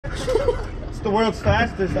the world's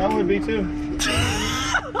fastest. I would be too.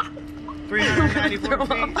 394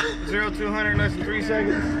 feet, 0-200 less than 3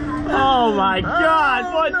 seconds. Oh my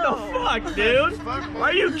God! What no. the fuck, dude?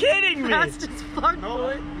 Are you kidding me? Fast as fuck,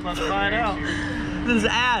 boy. I'm about to find out. This is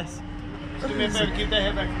ass. Just do me a favor, keep that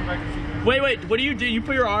head back from the back of the seat. Wait, what do? You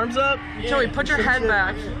put your arms up? Joey, put your head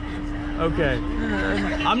back. Okay.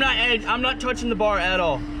 I'm not touching the bar at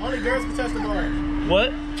all. Only girls can touch the bar.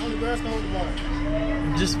 What? Only girls can hold the bar.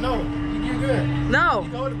 Just No, you're good. No. You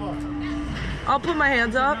can hold the bar. I'll put my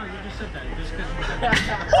hands up.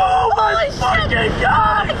 Oh my fucking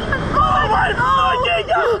God! Oh my fucking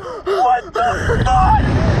God! What the fuck?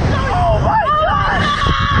 Oh my God!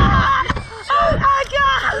 Oh my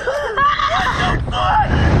God! What the fuck?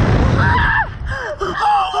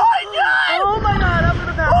 Oh my God! Oh my God, I'm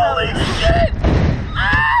gonna pass out. Holy shit!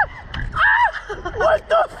 What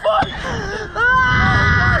the fuck? Oh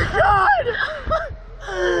my God!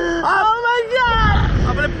 Oh my God!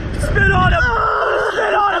 I'm gonna spit on him!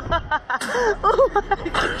 Spit on him! Oh my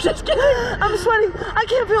God. Just kidding! I'm sweating. I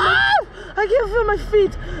can't feel my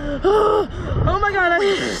feet. Oh my God.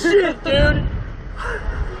 Shit, dude!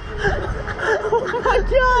 Oh my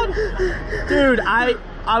God! Dude,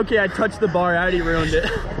 okay, I touched the bar. I already ruined it.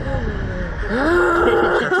 Get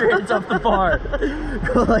your hands off the bar.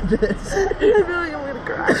 Go like this. I feel like I'm gonna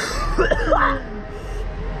cry.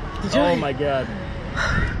 Oh my God.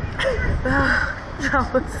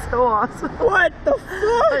 That was so awesome. What the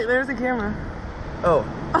fuck? Wait, there's the camera. Oh.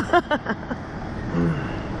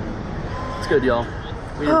 It's good, y'all.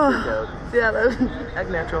 We didn't freak out. Yeah, that was, act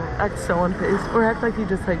natural. Act so unfazed. Or act like you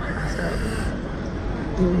just like stuff.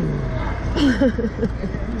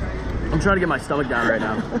 I'm trying to get my stomach down right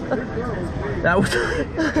now. That was.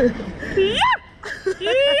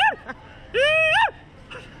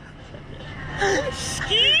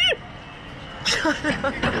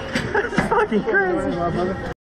 That's fucking crazy.